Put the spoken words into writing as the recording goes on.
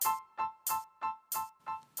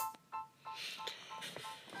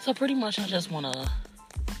So pretty much I just want to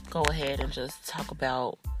go ahead and just talk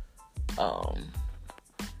about the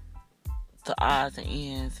odds and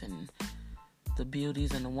ends and the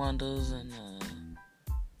beauties and the wonders and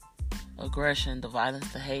the aggression, the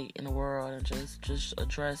violence, the hate in the world, and just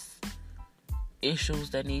address issues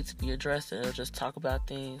that need to be addressed, and just talk about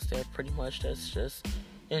things that pretty much that's just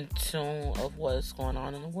in tune of what's going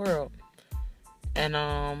on in the world. And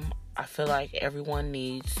I feel like everyone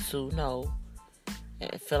needs to know, and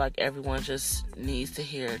I feel like everyone just needs to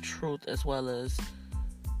hear truth as well as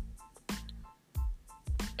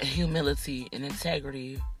humility and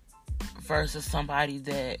integrity versus somebody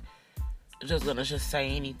that just gonna just say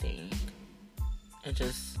anything and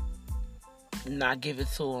just not give it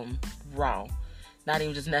to them raw. Not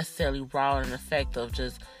even just necessarily raw in the effect of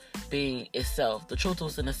just being itself. The truth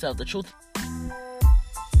was in itself. The truth